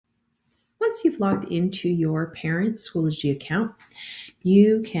once you've logged into your parent Schoology account,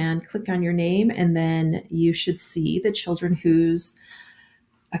 you can click on your name, and then you should see the children whose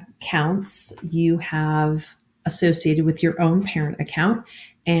accounts you have associated with your own parent account,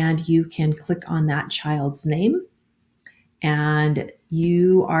 and you can click on that child's name. And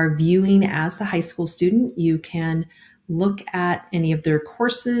you are viewing as the high school student. You can look at any of their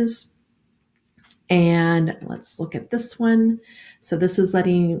courses. And let's look at this one. So this is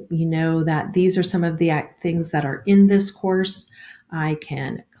letting you know that these are some of the things that are in this course. I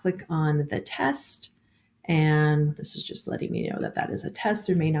can click on the test, and this is just letting me know that that is a test.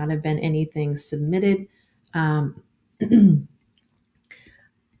 There may not have been anything submitted. I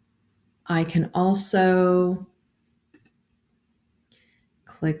can also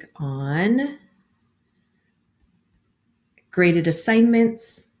click on graded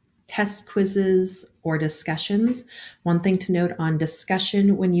assignments, test quizzes, or discussions. One thing to note on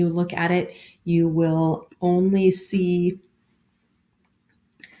discussion, when you look at it, you will only see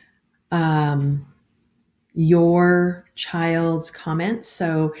your child's comments.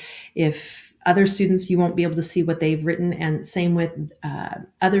 So if other students, you won't be able to see what they've written, and same with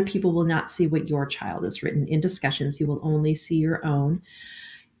other people will not see what your child has written. In discussions, you will only see your own.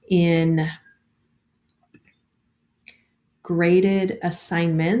 In graded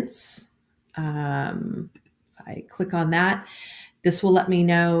assignments, I click on that. This will let me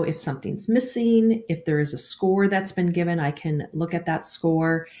know if something's missing. If there is a score that's been given, I can look at that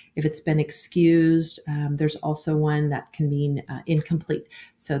score. If it's been excused, there's also one that can mean incomplete.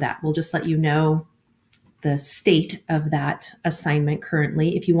 So that will just let you know the state of that assignment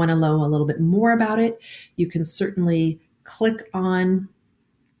currently. If you want to know a little bit more about it, you can certainly click on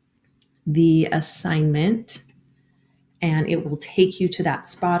the assignment and it will take you to that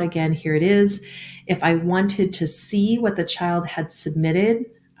spot again. Here it is. If I wanted to see what the child had submitted,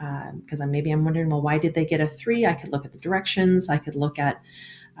 because maybe I'm wondering, well, why did they get a 3? I could look at the directions. I could look at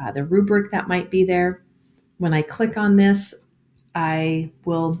the rubric that might be there. When I click on this, I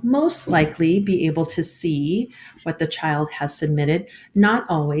will most likely be able to see what the child has submitted. Not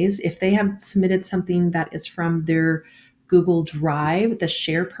always. If they have submitted something that is from their Google Drive, the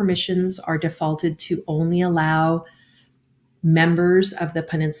share permissions are defaulted to only allow members of the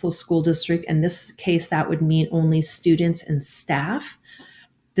Peninsula School District. In this case, that would mean only students and staff.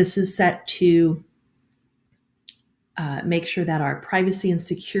 This is set to make sure that our privacy and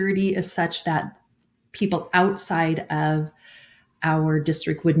security is such that people outside of our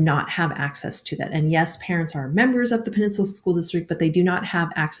district would not have access to that. And yes, parents are members of the Peninsula School District, but they do not have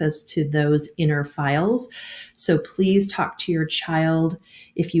access to those inner files. So please talk to your child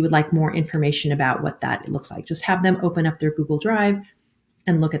if you would like more information about what that looks like. Just have them open up their Google Drive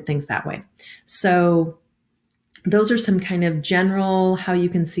and look at things that way. So those are some kind of general, how you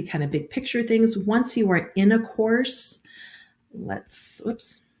can see kind of big picture things. Once you are in a course,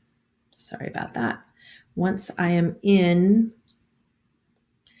 whoops, sorry about that. Once I am in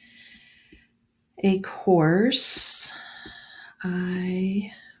a course,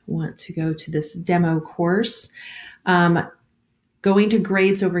 I want to go to this demo course. Going to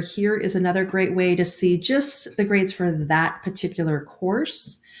grades over here is another great way to see just the grades for that particular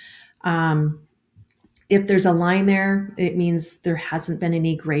course. If there's a line there, it means there hasn't been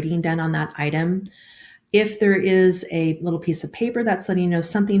any grading done on that item. If there is a little piece of paper that's letting you know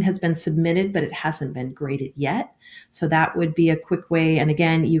something has been submitted, but it hasn't been graded yet. So that would be a quick way. And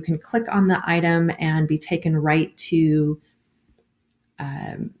again, you can click on the item and be taken right to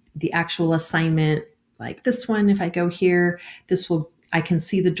the actual assignment. Like this one, if I go here, I can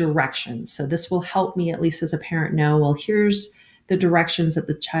see the directions. So this will help me, at least as a parent, know, well, here's the directions that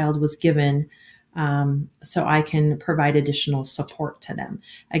the child was given. So I can provide additional support to them.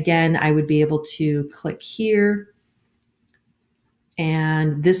 Again, I would be able to click here.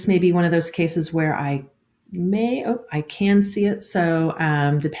 And this may be one of those cases where I can see it. So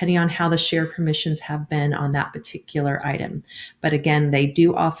depending on how the share permissions have been on that particular item. But again, they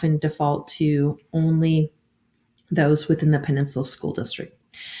do often default to only those within the Peninsula School District.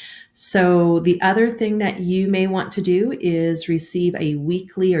 So the other thing that you may want to do is receive a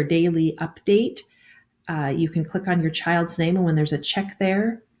weekly or daily update. You can click on your child's name, and when there's a check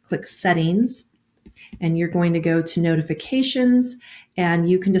there, click Settings, and you're going to go to Notifications, and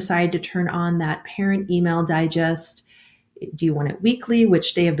you can decide to turn on that parent email digest. Do you want it weekly,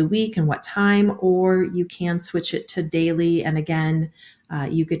 which day of the week and what time, or you can switch it to daily, and again,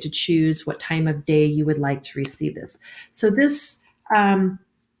 you get to choose what time of day you would like to receive this. So this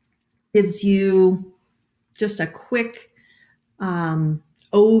gives you just a quick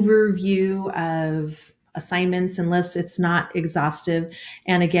overview of assignments and lists. It's not exhaustive.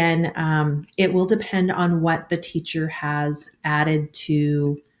 And again, it will depend on what the teacher has added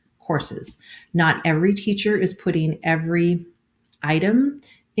to courses. Not every teacher is putting every item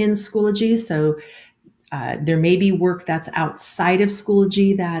in Schoology. So there may be work that's outside of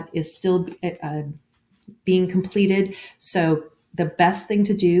Schoology that is still being completed. So the best thing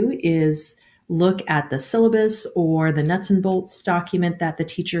to do is look at the syllabus or the nuts and bolts document that the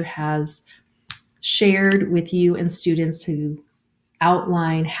teacher has shared with you and students to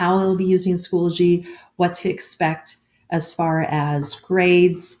outline how they'll be using Schoology, what to expect as far as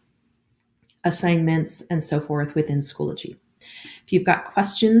grades, assignments, and so forth within Schoology. If you've got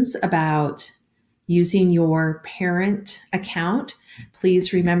questions about using your parent account,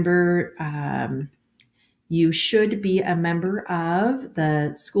 please remember you should be a member of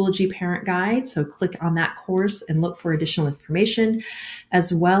the Schoology Parent Guide. So click on that course and look for additional information,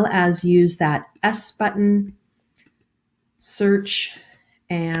 as well as use that S button, search,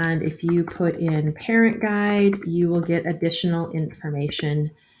 and if you put in Parent Guide, you will get additional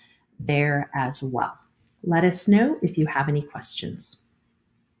information there as well. Let us know if you have any questions.